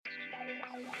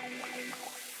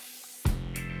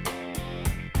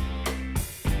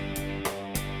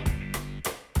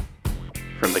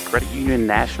from the Credit Union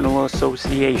National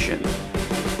Association.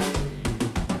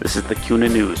 This is the CUNA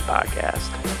News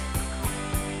Podcast.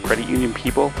 Credit union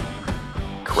people,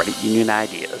 credit union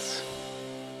ideas.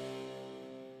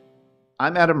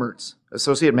 I'm Adam Mertz,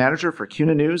 Associate Manager for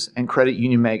CUNA News and Credit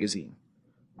Union Magazine.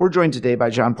 We're joined today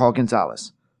by John Paul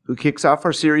Gonzalez, who kicks off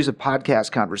our series of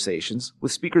podcast conversations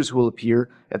with speakers who will appear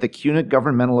at the CUNA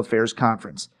Governmental Affairs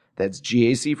Conference, that's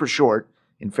GAC for short,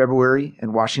 in February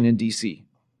in Washington, D.C.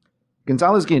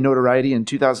 Gonzalez gained notoriety in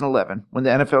 2011 when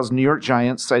the NFL's New York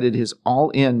Giants cited his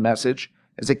all-in message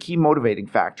as a key motivating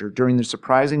factor during their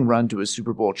surprising run to a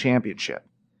Super Bowl championship.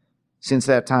 Since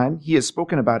that time, he has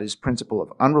spoken about his principle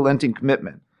of unrelenting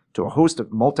commitment to a host of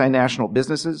multinational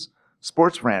businesses,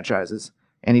 sports franchises,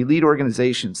 and elite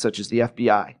organizations such as the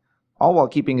FBI, all while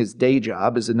keeping his day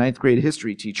job as a ninth grade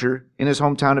history teacher in his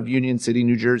hometown of Union City,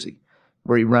 New Jersey,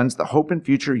 where he runs the Hope and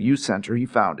Future Youth Center he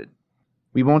founded.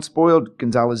 We won't spoil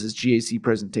Gonzalez's GAC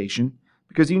presentation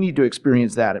because you need to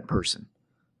experience that in person.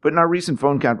 But in our recent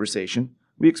phone conversation,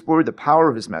 we explored the power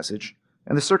of his message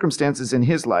and the circumstances in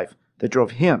his life that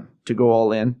drove him to go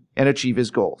all in and achieve his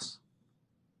goals.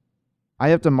 I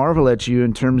have to marvel at you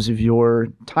in terms of your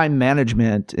time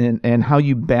management and how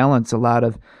you balance a lot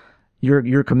of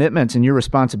your commitments and your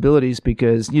responsibilities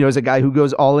because, as a guy who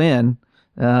goes all in,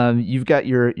 you've got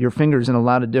your fingers in a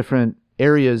lot of different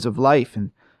areas of life.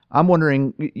 And I'm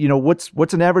wondering,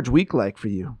 what's an average week like for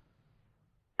you?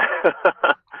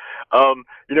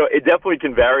 It definitely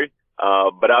can vary.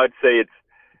 But I would say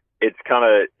it's kind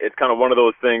of one of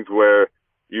those things where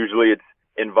usually it's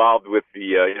involved with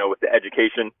with the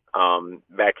education,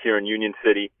 back here in Union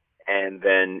City. And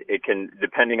then it can,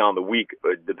 depending on the week,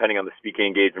 depending on the speaking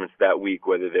engagements that week,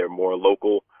 whether they're more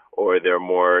local or they're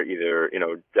more either,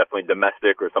 definitely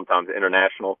domestic or sometimes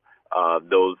international,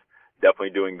 those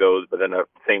definitely doing those, but then at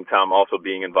the same time also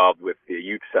being involved with the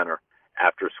youth center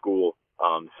after school.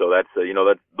 So that's,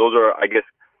 those are, I guess,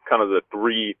 kind of the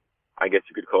three, I guess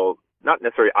you could call, not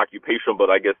necessarily occupational, but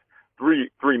I guess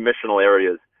three missional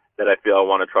areas that I feel I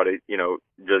want to try to,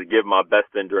 just give my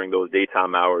best in during those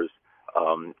daytime hours.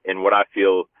 And what I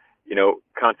feel,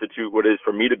 constitute what it is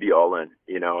for me to be all in.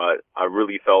 I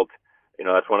really felt,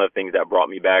 that's one of the things that brought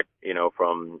me back,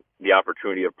 from the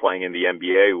opportunity of playing in the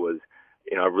NBA was,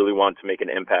 I really wanted to make an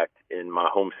impact in my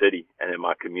home city and in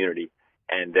my community.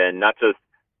 And then not just,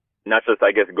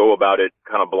 I guess, go about it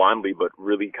kind of blindly, but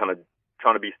really kind of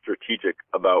trying to be strategic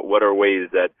about what are ways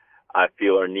that I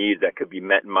feel are needs that could be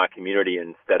met in my community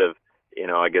instead of,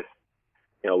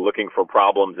 looking for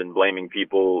problems and blaming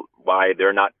people why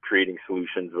they're not creating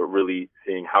solutions, but really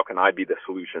seeing how can I be the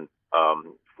solution,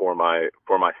 for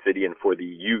my city and for the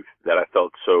youth that I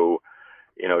felt so,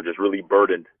 just really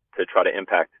burdened to try to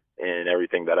impact in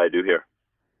everything that I do here.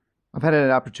 I've had an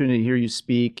opportunity to hear you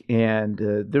speak, and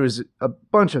there was a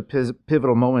bunch of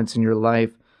pivotal moments in your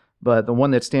life, but the one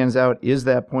that stands out is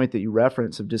that point that you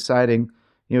reference of deciding,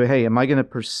 hey, am I going to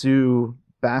pursue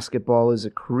basketball as a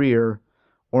career,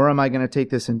 or am I going to take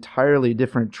this entirely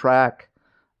different track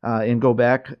and go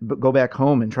back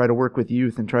home and try to work with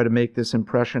youth and try to make this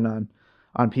impression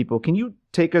on people? Can you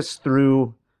take us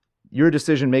through your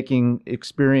decision-making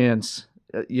experience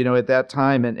at that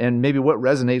time, and maybe what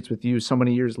resonates with you so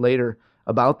many years later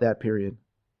about that period?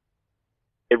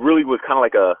 It really was kind of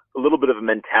like a little bit of a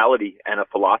mentality and a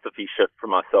philosophy shift for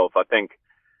myself. I think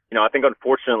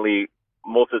unfortunately,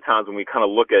 most of the times when we kind of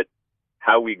look at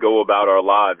how we go about our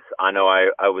lives, I know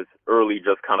I was early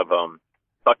just kind of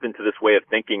sucked into this way of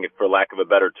thinking, for lack of a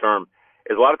better term,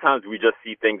 is a lot of times we just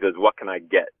see things as what can I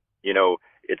get?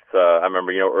 It's I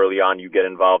remember, early on you get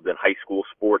involved in high school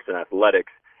sports and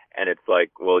athletics. And it's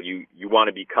like, well, you want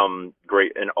to become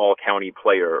an all-county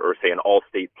player or say an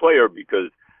all-state player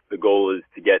because the goal is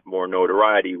to get more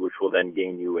notoriety, which will then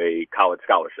gain you a college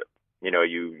scholarship.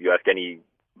 You ask any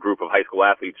group of high school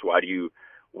athletes, why do you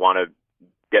want to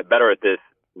get better at this?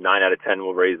 9 out of 10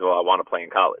 will raise, well, I want to play in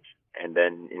college. And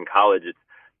then in college, it's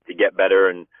to get better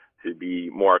and to be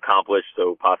more accomplished,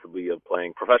 so possibly of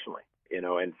playing professionally.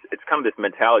 And it's kind of this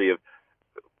mentality of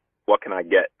what can I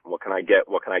get? What can I get?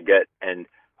 What can I get? And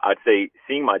I'd say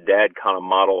seeing my dad kind of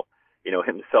model,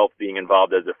 himself being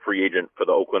involved as a free agent for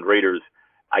the Oakland Raiders,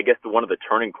 I guess one of the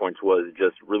turning points was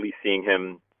just really seeing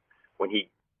him when he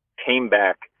came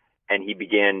back and he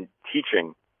began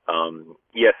teaching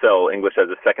ESL, English as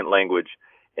a second language,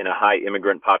 in a high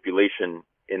immigrant population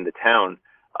in the town.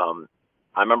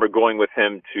 I remember going with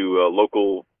him to a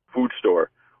local food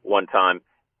store one time,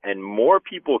 and more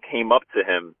people came up to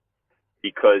him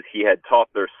because he had taught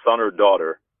their son or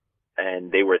daughter,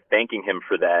 and they were thanking him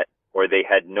for that, or they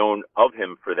had known of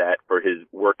him for that, for his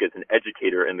work as an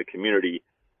educator in the community,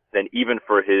 than even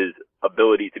for his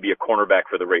ability to be a cornerback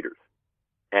for the Raiders.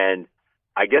 And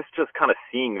I guess just kind of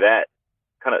seeing that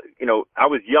I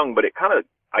was young, but it kind of,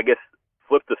 I guess,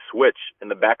 flipped a switch in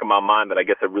the back of my mind that I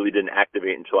guess I really didn't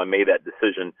activate until I made that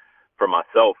decision for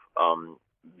myself,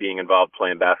 being involved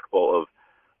playing basketball of,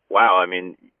 wow, I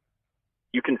mean,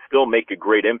 you can still make a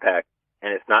great impact,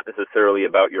 and it's not necessarily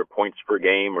about your points per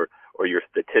game or your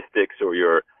statistics or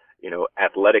your,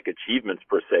 athletic achievements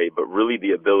per se, but really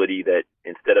the ability that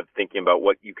instead of thinking about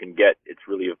what you can get, it's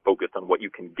really focused on what you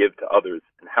can give to others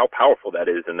and how powerful that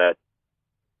is, and that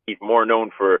he's more known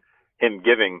for him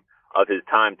giving of his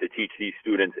time to teach these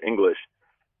students English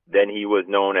than he was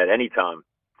known at any time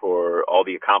for all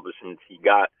the accomplishments he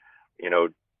got,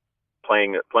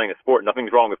 playing a sport.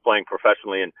 Nothing's wrong with playing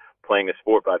professionally and playing a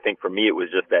sport, but I think for me it was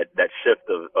just that shift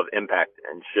of impact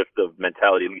and shift of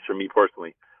mentality, at least for me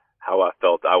personally, how I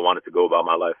felt I wanted to go about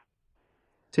my life.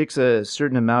 It takes a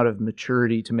certain amount of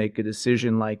maturity to make a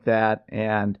decision like that,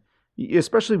 and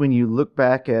especially when you look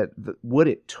back at what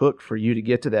it took for you to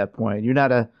get to that point. You're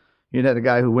not a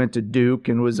guy who went to Duke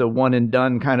and was a one and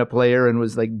done kind of player and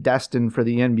was like destined for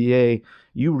the NBA.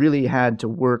 You really had to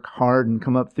work hard and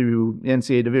come up through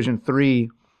NCAA Division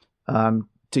III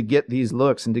to get these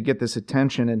looks and to get this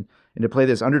attention and to play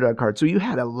this underdog card. So you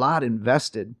had a lot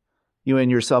invested,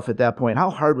 in yourself at that point. How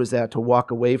hard was that to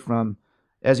walk away from?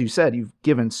 As you said, you've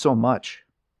given so much.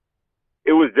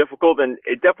 It was difficult, and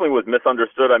it definitely was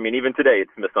misunderstood. I mean, even today,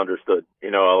 it's misunderstood. A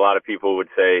lot of people would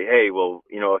say, hey, well,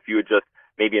 if you had just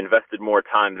maybe invested more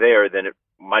time there, then it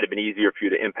might have been easier for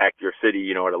you to impact your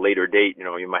city, at a later date.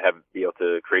 You might be able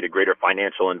to create a greater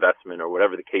financial investment or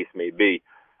whatever the case may be.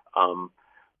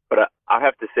 But I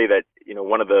have to say that,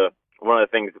 one of the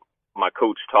things my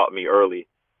coach taught me early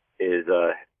is,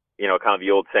 kind of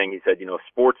the old saying. He said,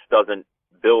 sports doesn't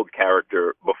build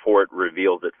character before it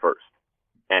reveals it first.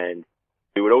 And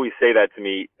he would always say that to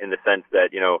me in the sense that,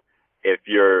 if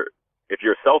you're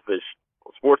selfish,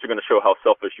 sports are going to show how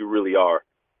selfish you really are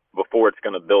before it's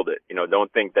going to build it.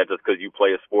 Don't think that just because you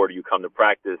play a sport or you come to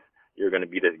practice, you're going to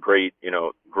be this great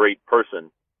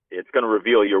person. It's going to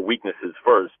reveal your weaknesses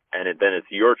first, and then it's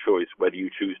your choice whether you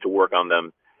choose to work on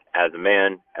them as a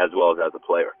man as well as a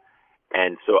player.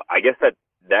 And so I guess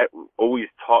that always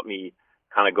taught me,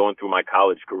 kind of going through my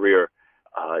college career,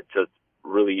 just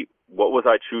really what was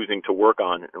I choosing to work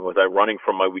on, and was I running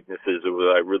from my weaknesses, or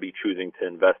was I really choosing to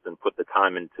invest and put the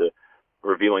time into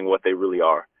revealing what they really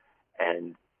are?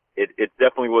 And it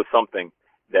definitely was something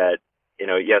that,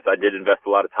 yes, I did invest a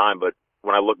lot of time, but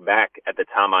when I look back at the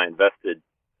time I invested,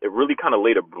 it really kind of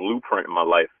laid a blueprint in my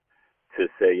life to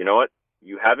say, you know what,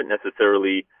 you haven't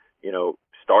necessarily,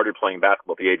 started playing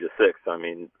basketball at the age of 6. I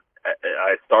mean,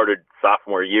 I started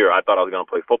sophomore year. I thought I was going to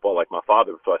play football like my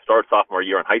father. So I started sophomore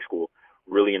year in high school,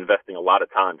 really investing a lot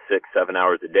of time, 6-7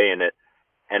 hours a day in it.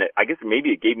 And I guess maybe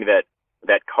it gave me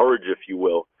that courage, if you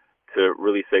will, to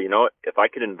really say, you know what, if I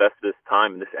could invest this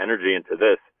time and this energy into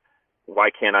this, why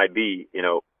can't I be,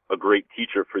 a great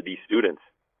teacher for these students?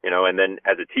 And then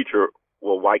as a teacher,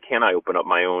 well, why can't I open up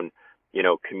my own,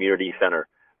 community center,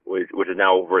 which is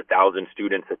now over 1,000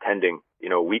 students attending,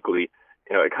 weekly.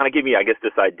 It kind of gave me, I guess,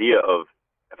 this idea of,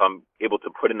 if I'm able to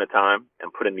put in the time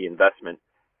and put in the investment,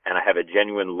 and I have a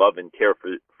genuine love and care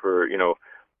for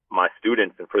my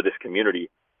students and for this community,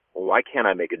 well, why can't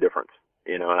I make a difference?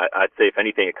 And I'd say, if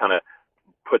anything, it kind of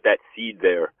put that seed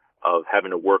there of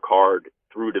having to work hard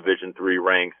through Division III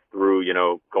ranks, through,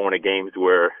 going to games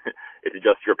where it's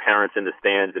just your parents in the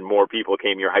stands and more people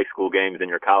came to your high school games than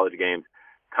your college games.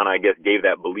 Kind of, I guess, gave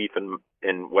that belief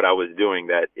in what I was doing,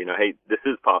 that, hey, this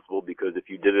is possible, because if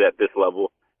you did it at this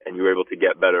level and you were able to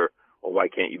get better, well, why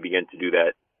can't you begin to do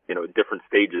that, at different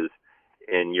stages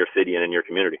in your city and in your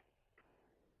community?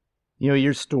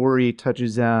 Your story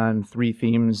touches on 3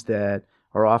 themes that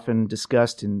are often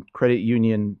discussed in credit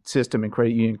union system and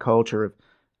credit union culture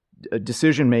of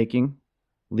decision-making,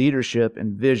 leadership,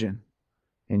 and vision.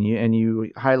 And you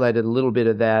highlighted a little bit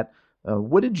of that.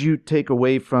 What did you take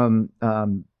away from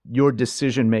your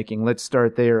decision-making? Let's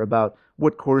start there, about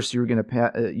what course you were going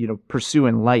to pursue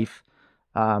in life.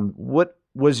 What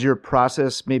was your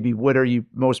process? Maybe what are you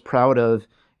most proud of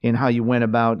in how you went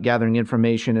about gathering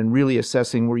information and really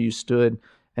assessing where you stood?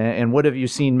 And what have you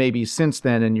seen maybe since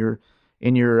then in your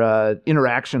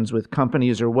interactions with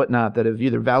companies or whatnot that have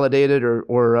either validated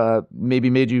or maybe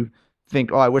made you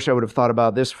think, oh, I wish I would have thought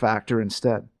about this factor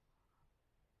instead?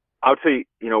 I would say,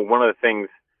 one of the things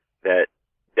that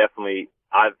definitely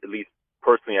I've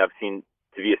seen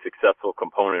to be a successful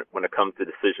component when it comes to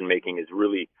decision making is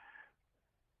really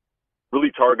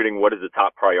targeting what is the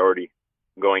top priority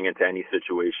going into any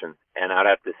situation. And I'd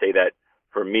have to say that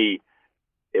for me,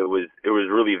 it was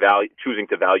really choosing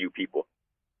to value people.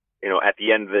 At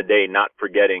the end of the day, not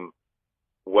forgetting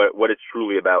what it's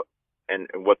truly about and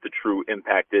what the true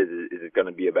impact is. Is it going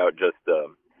to be about just,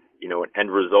 an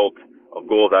end result of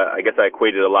goals? I guess I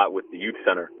equated a lot with the youth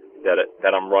center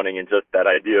that I'm running, and just that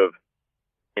idea of,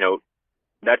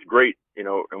 that's great,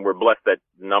 and we're blessed that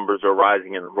numbers are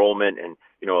rising in enrollment, and,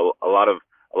 a lot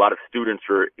of students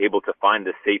are able to find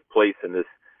a safe place in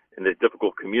this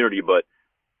difficult community. But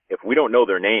if we don't know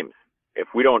their names, if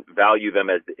we don't value them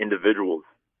as the individuals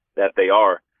that they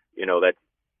are, that's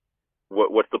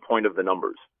what's the point of the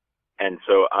numbers? And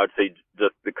so I would say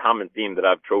just the common theme that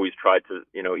I've always tried to,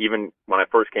 even when I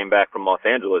first came back from Los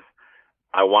Angeles,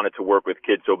 I wanted to work with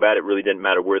kids so bad it really didn't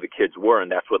matter where the kids were.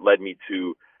 And that's what led me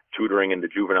to tutoring in the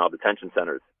juvenile detention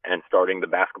centers and starting the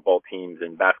basketball teams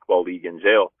and basketball league in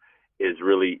jail. Is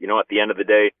really, at the end of the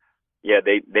day, yeah,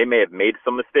 they may have made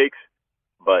some mistakes,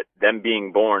 but them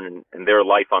being born and their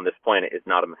life on this planet is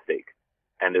not a mistake.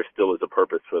 And there still is a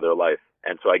purpose for their life.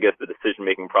 And so I guess the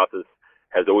decision-making process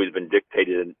has always been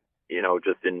dictated,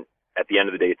 at the end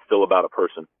of the day, it's still about a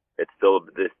person. It's still,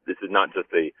 this is not just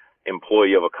a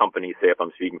employee of a company. Say if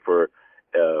I'm speaking for,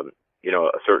 a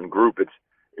certain group,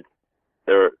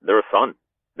 they're a son,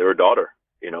 they're a daughter,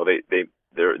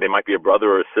 they might be a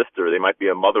brother or a sister, they might be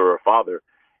a mother or a father,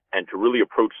 and to really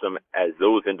approach them as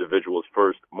those individuals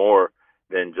first, more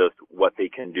than just what they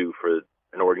can do for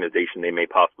an organization they may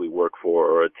possibly work for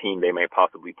or a team they may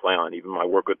possibly play on. Even my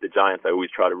work with the Giants, I always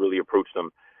try to really approach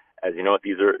them as,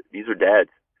 these are dads,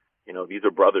 these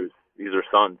are brothers, these are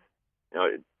sons.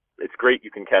 It's great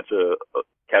you can catch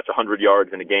 100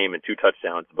 yards in a game and 2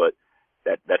 touchdowns, but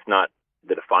that's not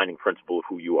the defining principle of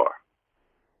who you are.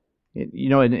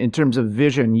 In terms of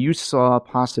vision, you saw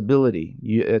possibility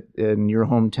in your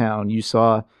hometown. You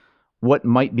saw what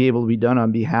might be able to be done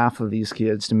on behalf of these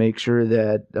kids to make sure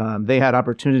that they had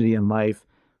opportunity in life.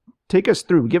 Take us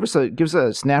through. Give us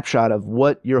a snapshot of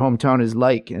what your hometown is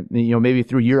like, maybe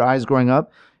through your eyes growing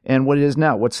up, and what it is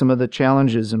now. What's some of the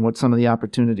challenges and what's some of the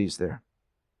opportunities there?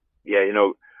 Yeah,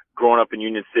 growing up in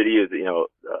Union City is a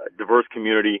diverse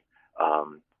community,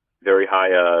 very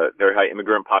high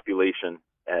immigrant population.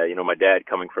 My dad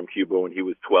coming from Cuba when he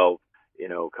was 12,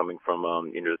 coming from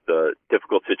the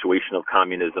difficult situation of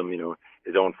communism,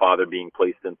 his own father being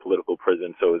placed in political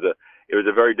prison. So it was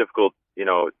a very difficult,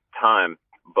 time,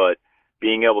 but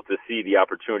being able to see the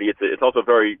opportunity, it's also a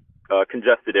very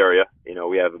congested area.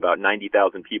 We have about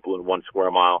 90,000 people in 1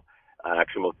 square mile,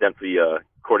 actually most densely,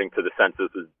 according to the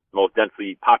census, is most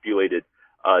densely populated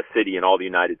city in all the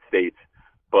United States.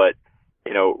 But,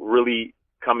 really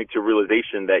coming to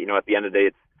realization that, at the end of the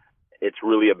day, it's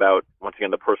really about, once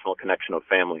again, the personal connection of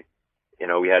family.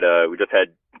 We just had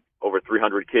over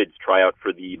 300 kids try out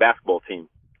for the basketball team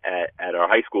at our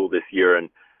high school this year. And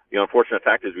the unfortunate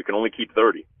fact is we can only keep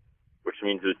 30, which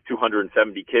means there's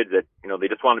 270 kids that, they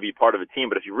just want to be part of a team.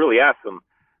 But if you really ask them,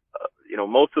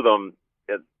 most of them,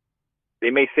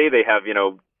 they may say they have,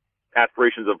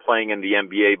 aspirations of playing in the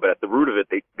NBA, but at the root of it,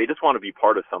 they just want to be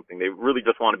part of something. They really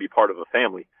just want to be part of a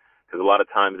family. Because a lot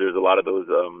of times there's a lot of those,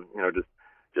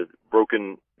 just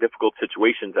broken, difficult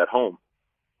situations at home.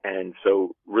 And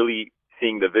so really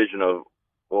seeing the vision of,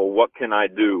 well, what can I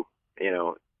do,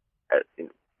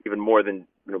 even more than,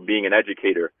 being an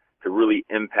educator, to really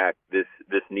impact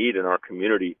this need in our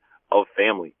community of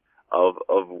family, of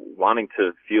wanting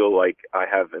to feel like I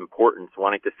have importance,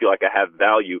 wanting to feel like I have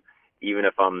value, even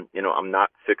if I'm not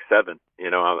 6'7",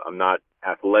 I'm not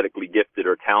athletically gifted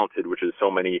or talented, which is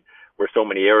so many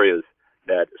areas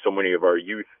that so many of our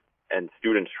youth and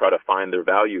students try to find their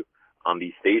value on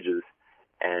these stages.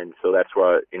 And so that's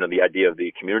where, the idea of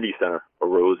the community center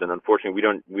arose. And unfortunately,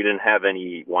 we didn't have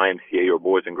any YMCA or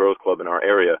Boys and Girls Club in our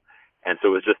area. And so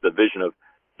it was just the vision of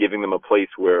giving them a place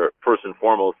where, first and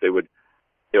foremost, they would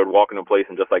walk in a place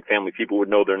and just like family, people would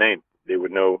know their name. They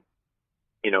would know,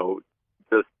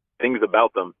 just things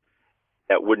about them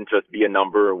that wouldn't just be a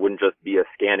number or wouldn't just be a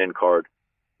scan-in card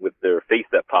with their face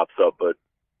that pops up, but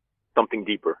something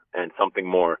deeper and something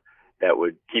more that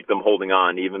would keep them holding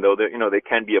on, even though they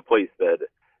can be a place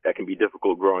that can be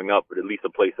difficult growing up, but at least a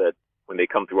place that when they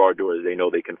come through our doors, they know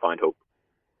they can find hope.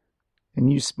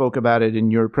 And you spoke about it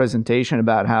in your presentation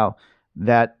about how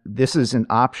that this is an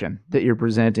option that you're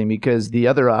presenting, because the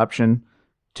other option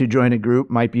to join a group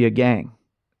might be a gang.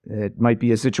 It might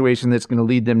be a situation that's going to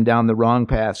lead them down the wrong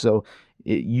path. So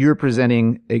you're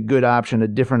presenting a good option, a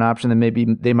different option than maybe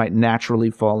they might naturally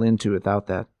fall into without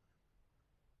that.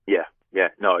 Yeah,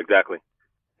 no, exactly.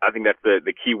 I think that's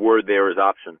the key word there is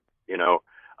option. You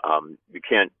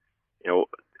can't,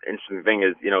 interesting thing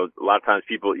is, a lot of times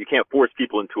you can't force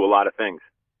people into a lot of things.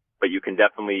 but you can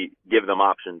definitely give them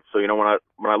options. So,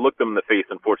 when I look them in the face,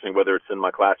 unfortunately, whether it's in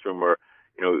my classroom or,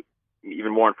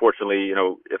 even more unfortunately,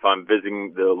 if I'm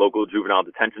visiting the local juvenile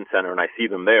detention center and I see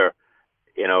them there,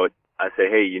 I say,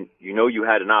 hey, you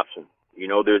had an option.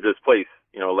 There's this place,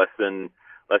 less than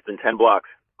 10 blocks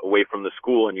away from the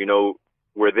school, and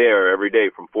we're there every day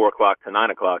from 4 o'clock to 9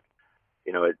 o'clock.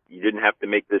 You didn't have to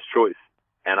make this choice.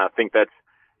 And I think that's,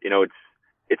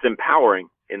 it's empowering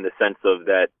in the sense of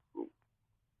that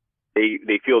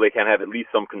they feel they can have at least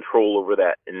some control over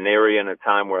that in an area and a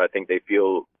time where I think they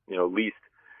feel,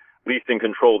 least in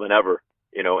control than ever,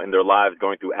 in their lives,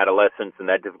 going through adolescence and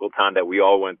that difficult time that we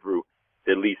all went through.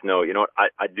 To at least know,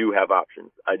 I do have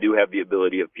options. I do have the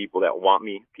ability of people that want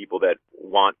me, people that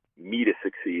want me to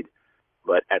succeed.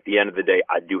 But at the end of the day,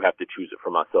 I do have to choose it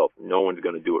for myself. No one's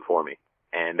going to do it for me.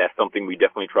 And that's something we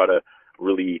definitely try to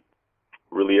really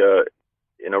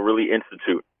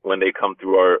institute when they come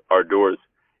through our doors,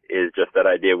 is just that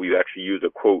idea. We actually use a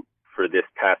quote for this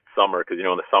past summer, because, in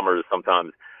the summers,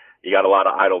 sometimes you got a lot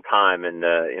of idle time, and,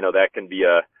 that can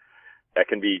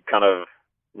be kind of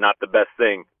not the best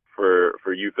thing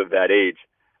for youth of that age.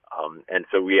 And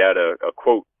so we had a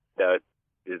quote that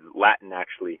is Latin,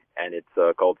 actually, and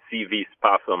it's called Si vis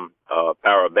pacem,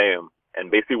 para bellum. And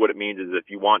basically what it means is, if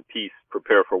you want peace,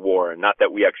 prepare for war. And not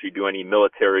that we actually do any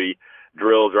military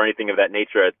drills or anything of that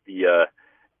nature at the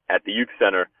youth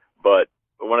center, but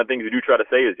one of the things we do try to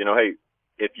say is, hey,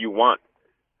 if you want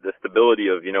the stability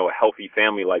of, a healthy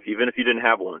family life, even if you didn't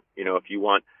have one, if you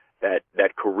want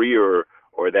that career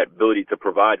or that ability to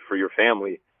provide for your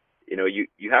family,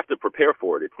 you have to prepare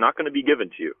for it. It's not going to be given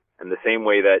to you. And the same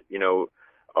way that,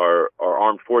 our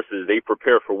armed forces, they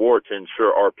prepare for war to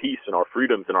ensure our peace and our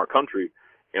freedoms in our country,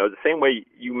 the same way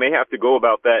you may have to go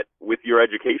about that with your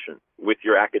education, with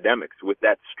your academics, with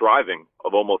that striving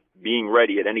of almost being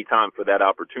ready at any time for that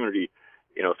opportunity.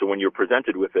 So when you're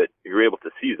presented with it, you're able to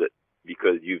seize it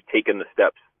because you've taken the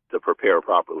steps to prepare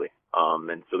properly.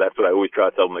 And so that's what I always try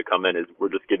to tell them to come in, is we're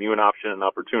just giving you an option, an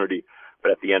opportunity,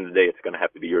 but at the end of the day, it's going to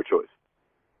have to be your choice.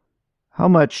 How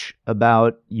much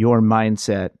about your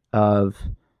mindset of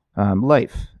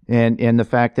life and the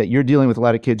fact that you're dealing with a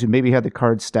lot of kids who maybe had the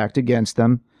cards stacked against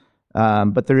them,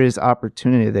 but there is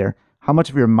opportunity there. How much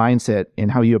of your mindset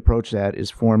and how you approach that is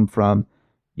formed from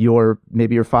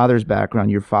maybe your father's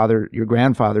background, your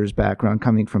grandfather's background,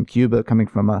 coming from Cuba, coming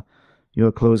from a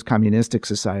closed communistic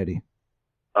society?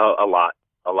 A lot.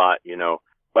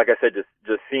 Like I said,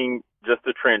 just seeing just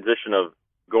the transition of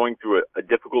going through a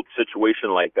difficult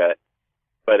situation like that,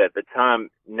 but at the time,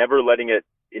 never letting it,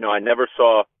 I never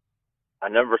saw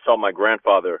my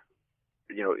grandfather,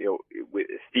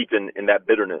 steeped in that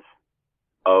bitterness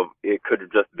of, it could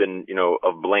have just been,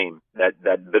 of blame,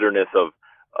 that bitterness of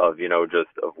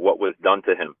what was done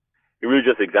to him. It really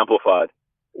just exemplified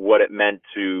what it meant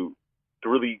to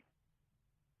really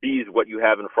seize what you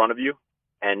have in front of you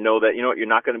and know that, you're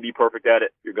not going to be perfect at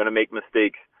it. You're going to make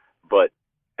mistakes, but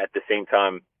at the same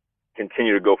time,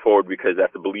 continue to go forward, because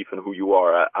that's a belief in who you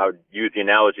are. I would use the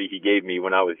analogy he gave me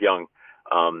when I was young.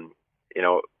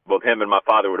 Both him and my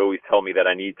father would always tell me that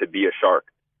I need to be a shark.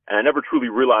 And I never truly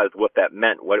realized what that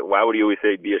meant. Why would he always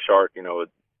say be a shark?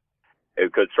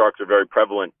 Because sharks are very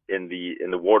prevalent in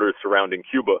the waters surrounding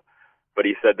Cuba. But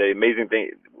he said the amazing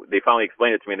thing, they finally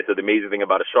explained it to me, and they said the amazing thing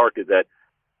about a shark is that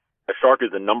a shark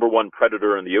is the number one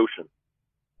predator in the ocean.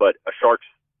 But a shark's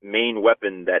main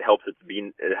weapon that helps it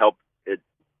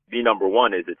be number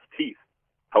one is its teeth.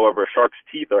 However, a shark's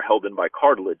teeth are held in by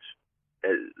cartilage,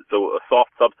 so a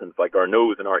soft substance like our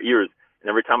nose and our ears, and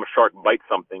every time a shark bites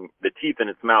something, the teeth in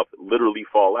its mouth literally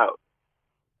fall out.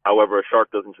 However, a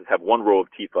shark doesn't just have one row of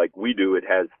teeth like we do, it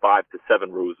has 5 to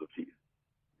 7 rows of teeth.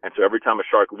 And so every time a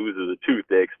shark loses a tooth,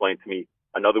 they explain to me,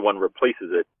 another one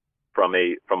replaces it from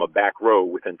a back row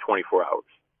within 24 hours.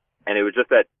 And it was just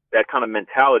that kind of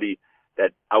mentality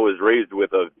that I was raised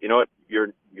with of,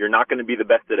 you're not going to be the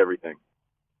best at everything,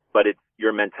 but it's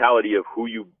your mentality of who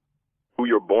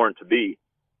you're born to be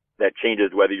that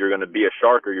changes whether you're going to be a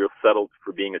shark or you're settled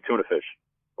for being a tuna fish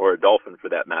or a dolphin for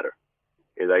that matter.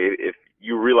 Is like, if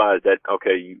you realize that,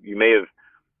 okay, you may have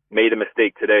made a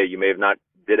mistake today, you may have not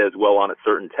did as well on a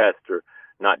certain test or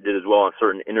not did as well on a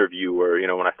certain interview, or,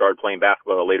 when I started playing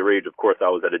basketball at a later age, of course, I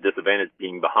was at a disadvantage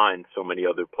being behind so many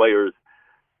other players.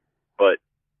 But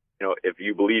if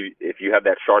you have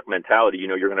that shark mentality,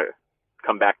 you're going to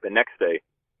come back the next day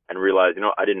and realize,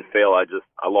 I didn't fail.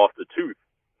 I lost a tooth,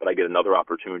 but I get another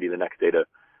opportunity the next day to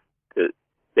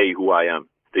stay who I am,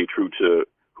 stay true to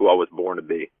who I was born to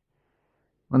be.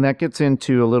 And that gets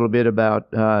into a little bit about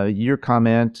your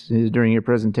comment during your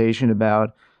presentation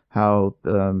about how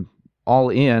all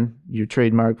in, your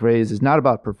trademark phrase, is not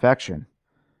about perfection.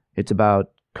 It's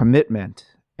about commitment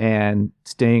and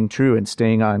staying true and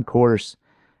staying on course.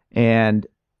 And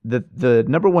the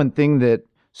number one thing that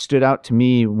stood out to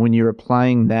me when you're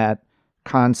applying that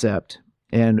concept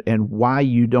and why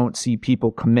you don't see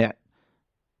people commit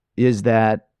is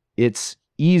that it's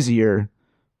easier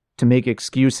to make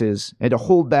excuses and to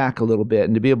hold back a little bit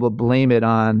and to be able to blame it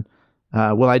on,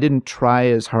 well, I didn't try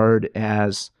as hard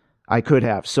as I could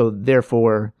have, so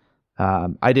therefore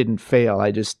I didn't fail.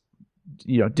 I just,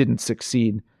 didn't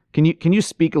succeed. Can you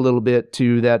speak a little bit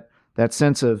to that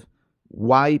sense of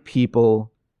why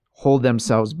people hold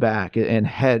themselves back and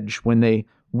hedge when they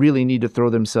really need to throw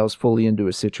themselves fully into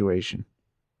a situation?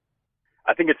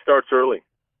 I think it starts early.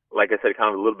 Like I said,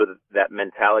 kind of a little bit of that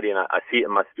mentality, and I see it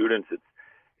in my students.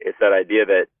 It's that idea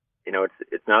that,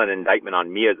 it's not an indictment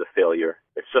on me as a failure.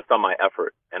 It's just on my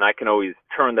effort. And I can always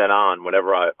turn that on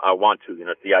whenever I want to.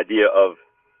 It's the idea of,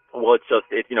 well, it's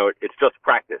just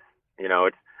practice.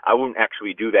 I wouldn't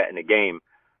actually do that in a game.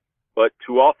 But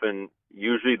too often,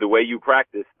 usually the way you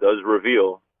practice does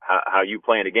reveal how you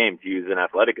play in a game, to use an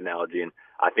athletic analogy. And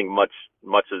I think much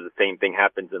of the same thing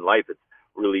happens in life. It's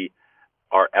really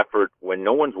our effort when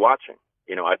no one's watching.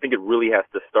 I think it really has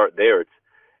to start there.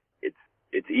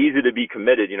 It's easy to be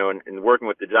committed, in working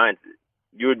with the Giants.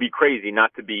 You would be crazy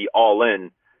not to be all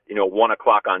in,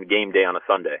 1:00 on game day on a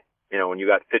Sunday, when you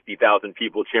got 50,000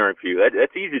 people cheering for you.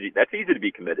 That's easy to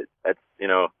be committed. It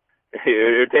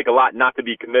would take a lot not to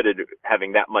be committed,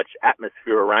 having that much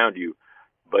atmosphere around you.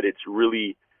 But it's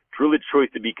really a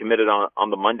choice to be committed on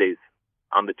the Mondays,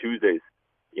 on the Tuesdays.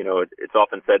 It's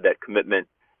often said that commitment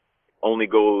only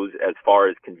goes as far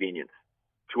as convenience.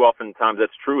 Too often times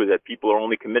that's true, is that people are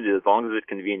only committed as long as it's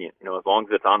convenient, as long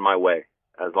as it's on my way,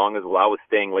 as long as I was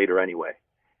staying later anyway.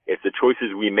 It's the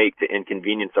choices we make to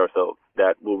inconvenience ourselves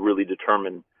that will really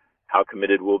determine how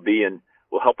committed we'll be and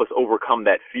will help us overcome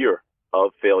that fear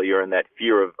of failure and that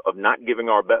fear of not giving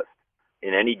our best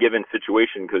in any given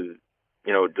situation. Because,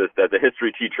 just as a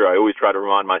history teacher, I always try to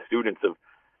remind my students of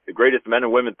the greatest men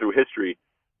and women through history.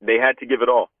 They had to give it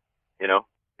all.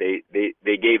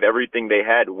 They gave everything they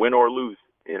had, win or lose.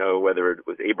 Whether it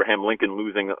was Abraham Lincoln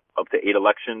losing up to 8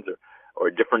 elections or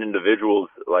different individuals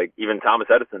like even Thomas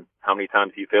Edison, how many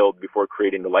times he failed before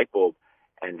creating the light bulb,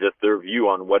 and just their view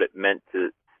on what it meant to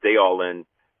stay all in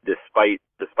despite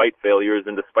failures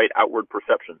and despite outward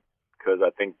perception. Because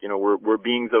I think, we're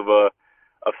beings of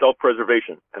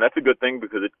self-preservation, and that's a good thing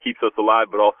because it keeps us alive,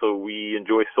 but also we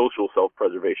enjoy social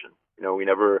self-preservation. We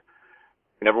never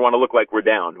want to look like we're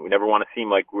down. We never want to seem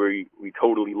like we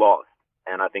totally lost.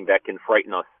 And I think that can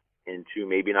frighten us into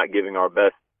maybe not giving our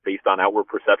best based on outward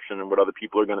perception and what other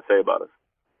people are going to say about us.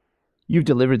 You've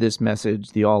delivered this message,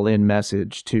 the all-in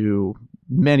message, to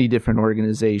many different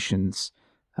organizations.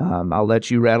 I'll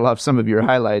let you rattle off some of your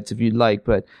highlights if you'd like,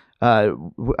 but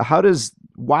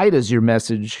why does your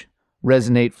message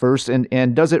resonate first,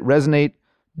 and does it resonate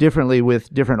differently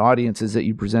with different audiences that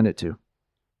you present it to?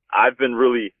 I've been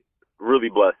really, really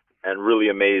blessed and really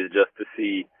amazed just to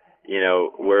see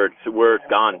where it's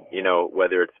gone,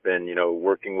 whether it's been,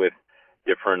 working with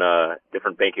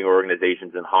different banking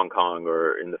organizations in Hong Kong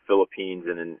or in the Philippines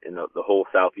and in the whole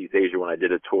Southeast Asia when I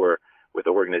did a tour with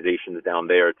organizations down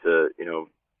there, to,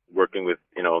 working with,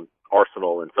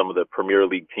 Arsenal and some of the Premier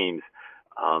League teams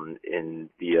in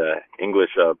the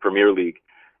English Premier League.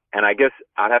 And I guess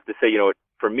I'd have to say,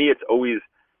 for me, it's always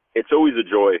a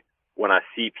joy when I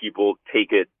see people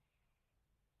take it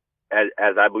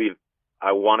as I believe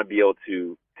I want to be able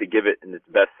to give it in its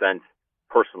best sense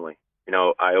personally.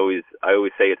 I always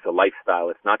say it's a lifestyle.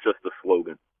 It's not just a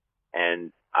slogan.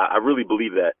 And I really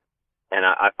believe that. And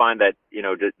I find that,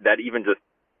 that even just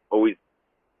always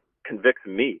convicts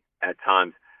me at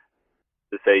times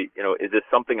to say, is this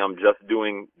something I'm just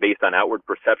doing based on outward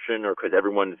perception, or because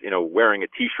everyone's, wearing a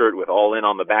T-shirt with all in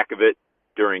on the back of it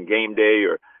during game day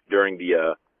or during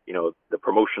the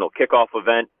promotional kickoff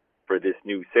event for this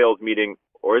new sales meeting?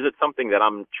 Or is it something that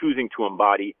I'm choosing to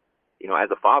embody, as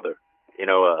a father,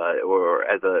 or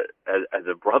as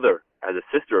a brother, as a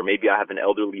sister, or maybe I have an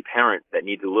elderly parent that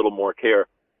needs a little more care.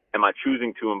 Am I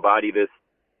choosing to embody this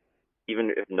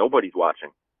even if nobody's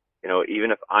watching?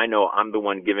 Even if I know I'm the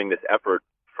one giving this effort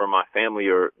for my family,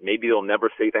 or maybe they'll never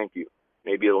say thank you.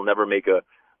 Maybe it'll never make a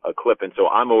clip. And so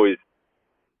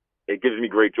it gives me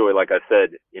great joy, like I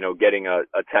said, getting a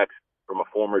text from a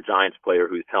former Giants player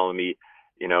who's telling me,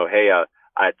 hey,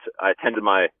 I attended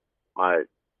my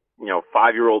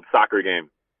 5-year-old soccer game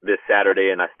this Saturday,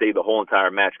 and I stayed the whole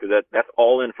entire match, because that's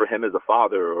all in for him as a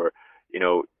father. Or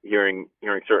hearing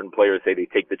certain players say they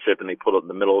take the chip and they put it in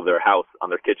the middle of their house on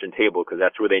their kitchen table because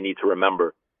that's where they need to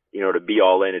remember to be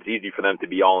all in. It's easy for them to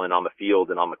be all in on the field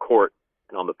and on the court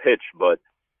and on the pitch, but,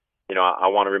 I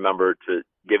want to remember to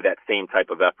give that same type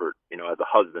of effort, as a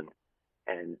husband.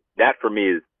 And that for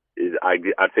me is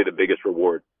I'd say the biggest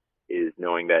reward is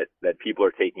knowing that people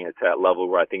are taking it to that level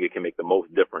where I think it can make the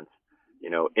most difference,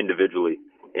 individually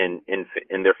in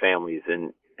their families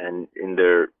and in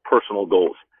their personal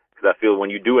goals. Because I feel when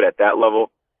you do it at that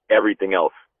level, everything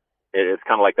else, it's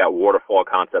kind of like that waterfall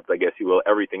concept, I guess you will.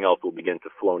 Everything else will begin to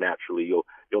flow naturally.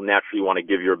 You'll naturally want to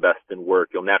give your best in work.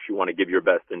 You'll naturally want to give your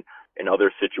best in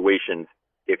other situations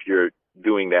if you're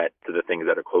doing that to the things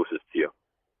that are closest to you.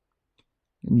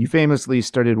 You famously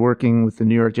started working with the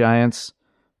New York Giants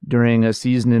during a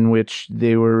season in which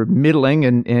they were middling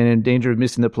and in danger of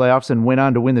missing the playoffs, and went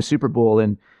on to win the Super Bowl.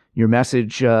 And your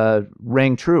message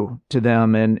rang true to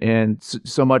them, and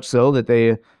so much so that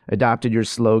they adopted your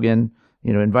slogan,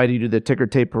 invited you to the ticker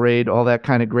tape parade, all that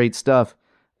kind of great stuff.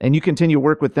 And you continue to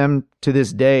work with them to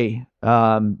this day.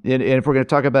 And if we're going to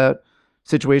talk about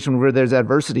situation where there's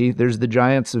adversity, there's the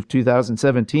Giants of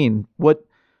 2017. What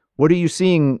are you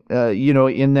seeing,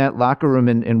 in that locker room,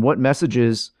 and what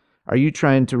messages are you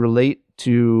trying to relate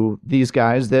to these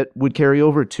guys that would carry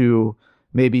over to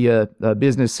maybe a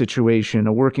business situation,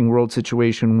 a working world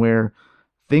situation where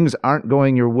things aren't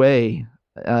going your way?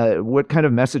 What kind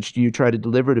of message do you try to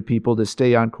deliver to people to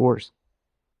stay on course?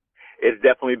 It's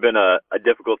definitely been a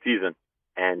difficult season,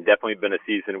 and definitely been a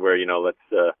season where,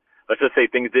 let's just say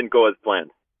things didn't go as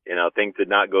planned. Things did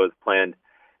not go as planned.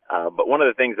 But one of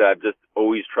the things that I've just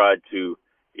always tried to,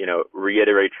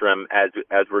 reiterate to them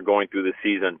as we're going through the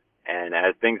season, and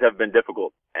as things have been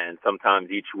difficult, and sometimes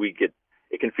each week it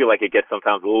can feel like it gets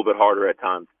sometimes a little bit harder at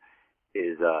times,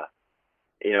 is,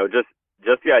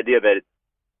 just the idea that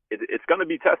it's going to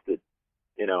be tested.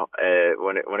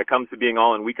 When it comes to being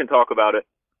all in, we can talk about it,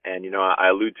 and I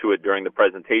allude to it during the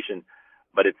presentation,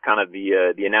 but it's kind of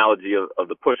the analogy of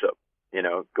the push-up.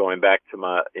 Going back to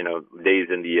my days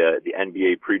in the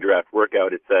NBA pre-draft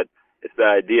workout, it's the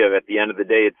idea of, at the end of the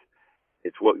day,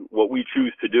 it's what we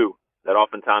choose to do. That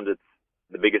oftentimes it's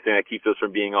the biggest thing that keeps us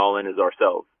from being all in is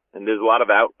ourselves. And there's a lot of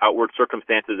outward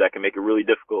circumstances that can make it really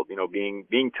difficult. Being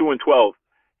 2-12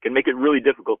 can make it really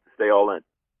difficult to stay all in.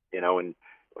 And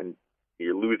when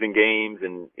you're losing games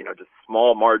and just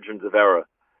small margins of error,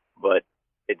 but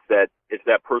it's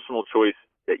that personal choice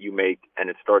that you make, and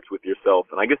it starts with yourself.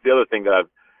 And I guess the other thing that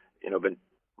I've been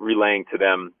relaying to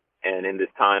them, and in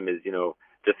this time, is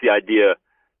just the idea,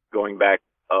 going back,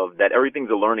 of that everything's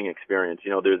a learning experience.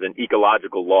 There's an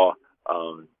ecological law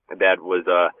that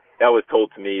was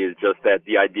told to me, is just that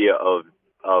the idea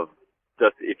of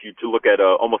just, if you to look at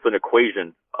almost an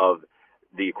equation, of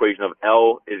the equation of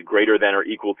L is greater than or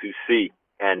equal to C,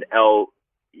 and L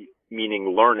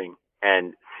meaning learning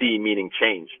and C meaning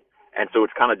change. And so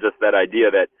it's kind of just that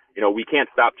idea that, we can't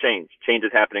stop change. Change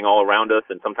is happening all around us,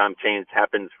 and sometimes change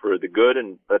happens for the good,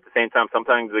 and at the same time,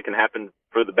 sometimes it can happen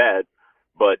for the bad.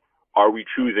 But are we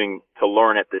choosing to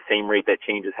learn at the same rate that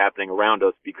change is happening around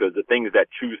us? Because the things that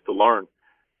choose to learn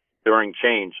during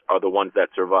change are the ones that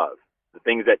survive. The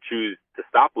things that choose to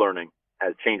stop learning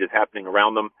as change is happening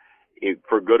around them,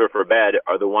 for good or for bad,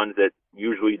 are the ones that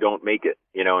usually don't make it.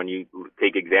 And you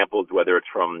take examples, whether it's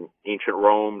from ancient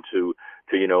Rome to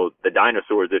the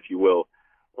dinosaurs, if you will.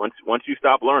 Once you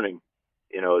stop learning,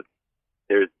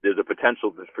 there's a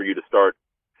potential for you to start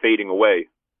fading away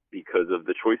because of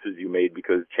the choices you made,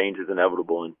 because change is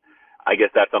inevitable. And I guess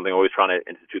that's something I'm always trying to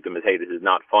institute them, is, hey, this is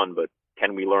not fun, but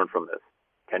can we learn from this?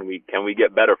 Can we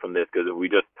get better from this? Because if we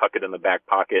just tuck it in the back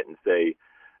pocket and say,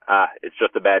 it's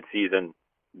just a bad season,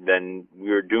 then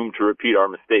we're doomed to repeat our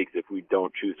mistakes if we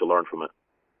don't choose to learn from it.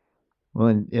 Well,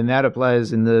 and that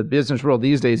applies in the business world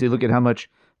these days. You look at how much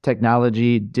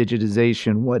technology,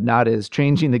 digitization, whatnot is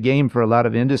changing the game for a lot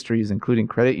of industries, including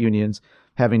credit unions,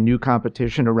 having new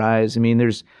competition arise. I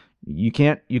mean, you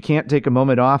can't take a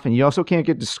moment off, and you also can't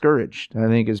get discouraged, I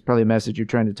think, is probably a message you're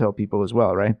trying to tell people as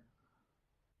well, right?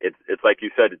 It's like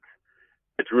you said,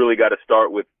 it's really got to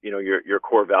start with, your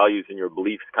core values and your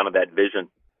beliefs, kind of that vision.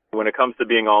 When it comes to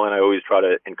being all in, I always try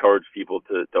to encourage people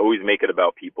to always make it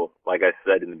about people, like I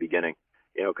said in the beginning.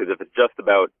 Because if it's just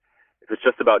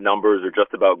about numbers or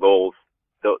just about goals,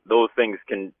 those things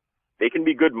can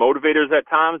be good motivators at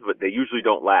times, but they usually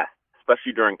don't last,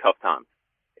 especially during tough times.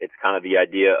 It's kind of the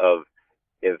idea of,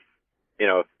 if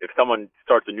someone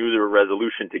starts a New Year's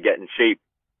resolution to get in shape,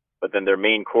 but then their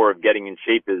main core of getting in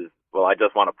shape is, well, I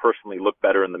just want to personally look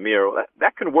better in the mirror. Well,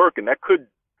 that can work, and that could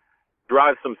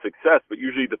drive some success, but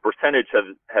usually the percentage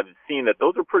have seen that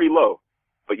those are pretty low.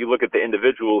 But you look at the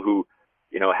individual who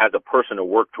has a person to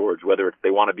work towards, whether it's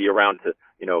they want to be around to,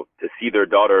 to see their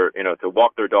daughter, to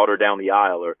walk their daughter down the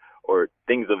aisle or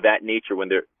things of that nature. When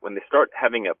they start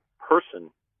having a person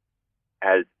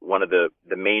as one of the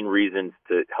main reasons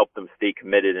to help them stay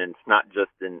committed, and it's not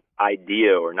just an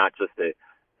idea or not just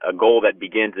a goal that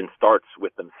begins and starts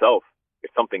with themselves.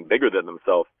 It's something bigger than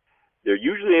themselves. They're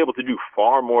usually able to do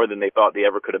far more than they thought they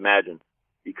ever could imagine,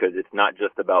 because it's not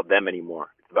just about them anymore.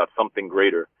 It's about something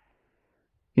greater.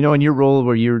 In your role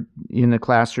where you're in the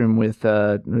classroom with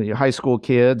high school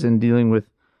kids and dealing with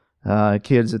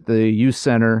kids at the youth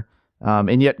center,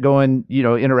 and yet going,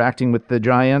 interacting with the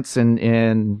giants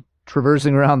and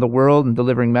traversing around the world and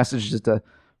delivering messages to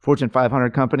Fortune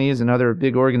 500 companies and other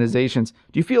big organizations.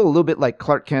 Do you feel a little bit like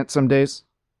Clark Kent some days?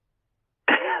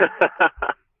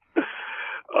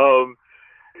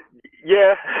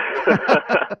 Yeah.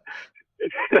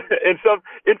 in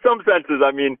some senses.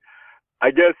 I mean,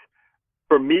 I guess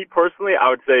for me personally, I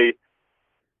would say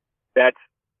that's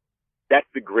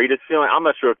the greatest feeling. I'm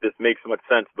not sure if this makes much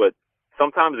sense, but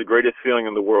sometimes the greatest feeling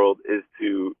in the world is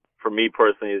for me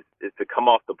personally, is to come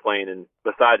off the plane, and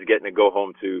besides getting to go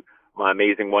home to my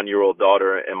amazing 1-year-old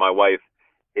daughter and my wife,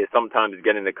 is sometimes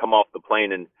getting to come off the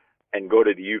plane and go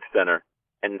to the youth center.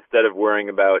 And instead of worrying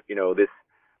about,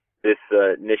 this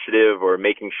initiative or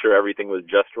making sure everything was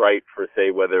just right for,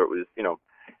 say, whether it was,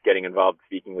 getting involved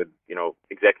speaking with,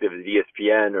 executives at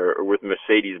ESPN or with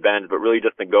Mercedes-Benz, but really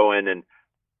just to go in and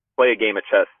play a game of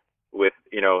chess with,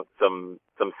 some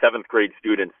 7th grade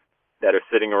students that are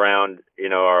sitting around,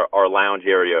 our lounge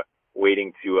area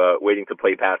waiting to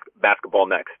play basketball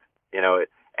next,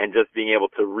 and just being able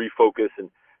to refocus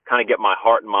and kind of get my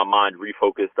heart and my mind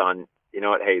refocused on,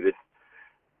 hey, this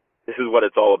is what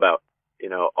it's all about.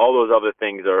 All those other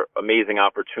things are amazing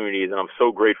opportunities, and I'm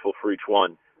so grateful for each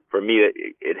one. For me,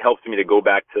 it helps me to go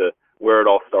back to where it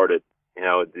all started,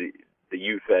 the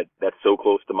youth that's so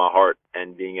close to my heart,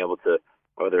 and being able to,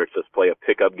 whether it's just play a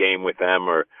pickup game with them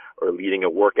or leading a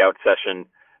workout session,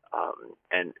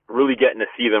 and really getting to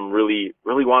see them really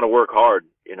want to work hard,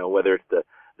 whether it's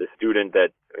the student that,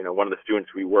 one of the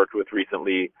students we worked with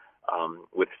recently,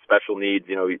 with special needs,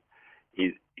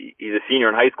 he's a senior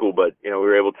in high school, but, we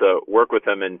were able to work with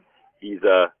him, and he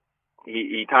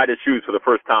tied his shoes for the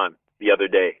first time the other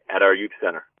day at our youth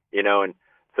center, and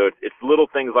so it's little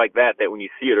things like that when you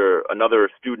see it. Or another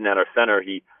student at our center,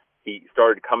 he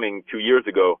started coming 2 years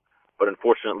ago, but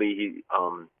unfortunately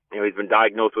he's been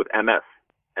diagnosed with MS.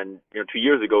 And, 2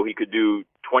 years ago he could do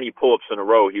 20 pull-ups in a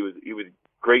row. He was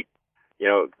great,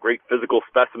 great physical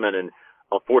specimen. And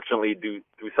unfortunately,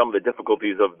 through some of the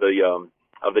difficulties of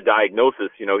the diagnosis,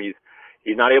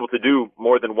 he's not able to do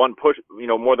more than one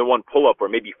pull-up or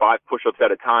maybe 5 push-ups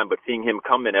at a time. But seeing him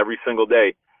come in every single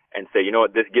day and say,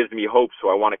 this gives me hope, so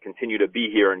I want to continue to be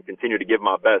here and continue to give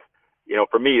my best.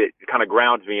 For me, it kind of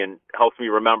grounds me and helps me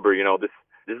remember,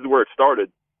 this is where it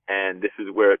started, and this is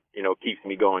where it, keeps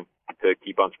me going to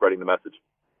keep on spreading the message.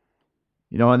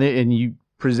 And you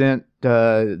present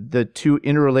the two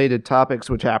interrelated topics,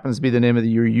 which happens to be the name of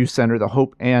your youth center, the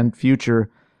Hope and Future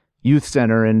Youth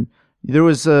Center. And there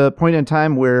was a point in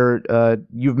time where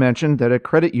you've mentioned that a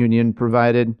credit union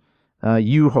provided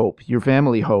you hope, your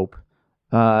family hope,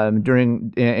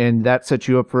 and that set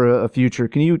you up for a future.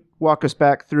 Can you walk us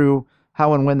back through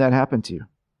how and when that happened to you?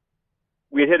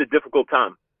 We had hit a difficult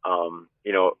time.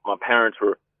 My parents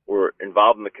were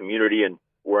involved in the community and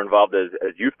were involved as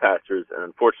youth pastors, and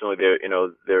unfortunately,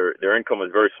 their income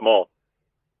was very small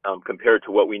compared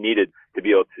to what we needed to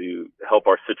be able to help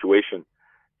our situation.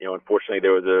 Unfortunately,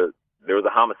 there was a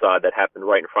homicide that happened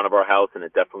right in front of our house, and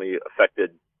it definitely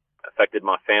affected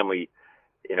my family,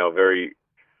 very,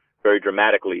 very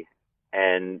dramatically.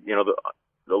 And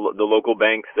the local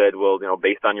bank said, well,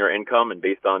 based on your income and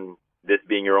based on this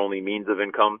being your only means of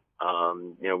income,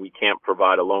 we can't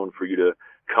provide a loan for you to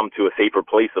come to a safer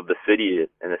place of the city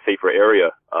and a safer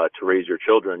area to raise your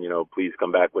children. Please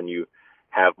come back when you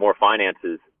have more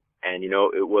finances. And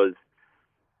it was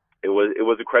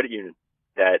a credit union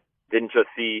that didn't just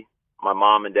see my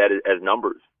mom and dad as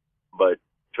numbers, but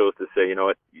chose to say,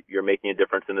 you're making a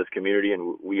difference in this community,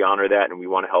 and we honor that, and we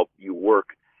want to help you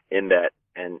work in that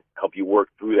and help you work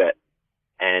through that.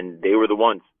 And they were the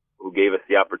ones who gave us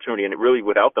the opportunity. And it really,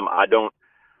 without them, I don't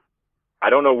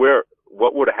know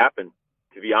what would have happened,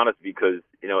 to be honest, because,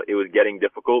 it was getting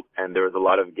difficult, and there was a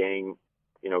lot of gang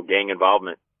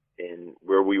involvement in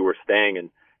where we were staying. And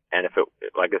if it,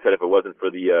 like I said, if it wasn't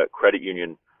for the credit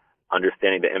union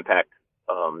understanding the impact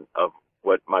of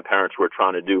what my parents were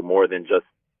trying to do more than just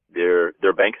their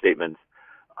bank statements,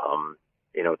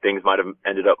 things might have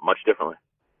ended up much differently.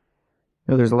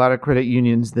 There's a lot of credit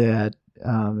unions that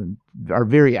are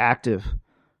very active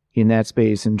in that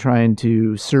space, and trying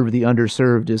to serve the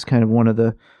underserved is kind of one of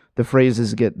the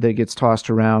phrases that gets tossed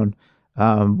around.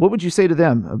 What would you say to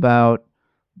them about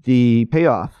the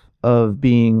payoff of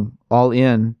being all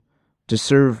in to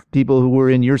serve people who were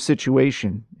in your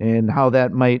situation, and how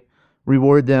that might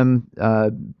reward them,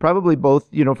 probably both,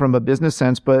 from a business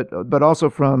sense, but also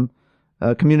from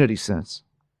a community sense?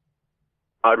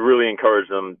 I'd really encourage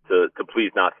them to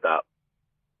please not stop.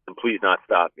 And please not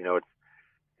stop.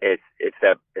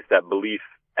 It's that belief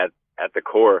at the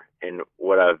core in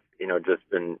what I've, just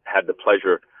had the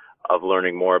pleasure of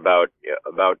learning more about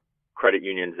credit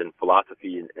unions and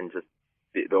philosophy and just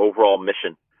the overall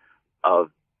mission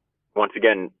of, once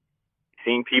again,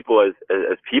 seeing people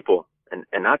as people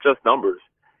and not just numbers.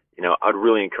 I'd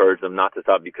really encourage them not to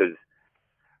stop, because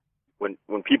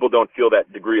when people don't feel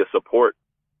that degree of support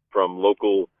from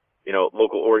local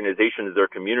organizations, their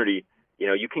community,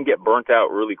 you can get burnt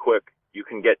out really quick. You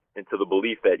can get into the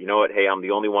belief that, hey, I'm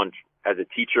the only one as a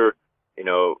teacher, in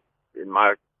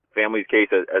my family's case,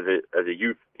 as a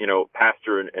youth,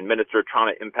 pastor and minister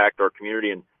trying to impact our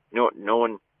community. And no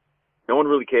one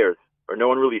really cares, or no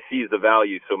one really sees the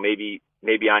value. So maybe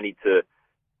I need to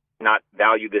not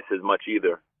value this as much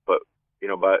either. But,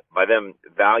 by them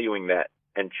valuing that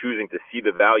and choosing to see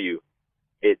the value,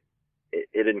 it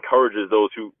encourages those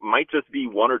who might just be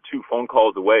one or two phone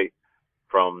calls away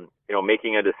from,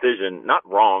 making a decision, not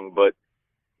wrong, but,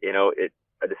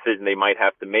 a decision they might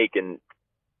have to make and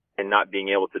not being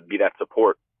able to be that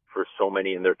support for so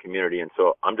many in their community. And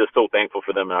so I'm just so thankful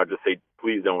for them. And I'll just say,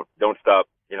 please don't stop,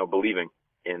 believing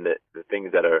in the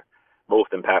things that are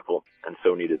most impactful and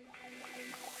so needed.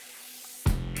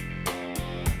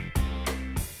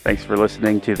 Thanks for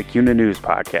listening to the CUNA News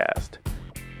Podcast.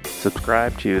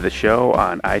 Subscribe to the show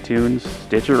on iTunes,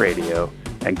 Stitcher Radio,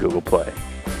 and Google Play.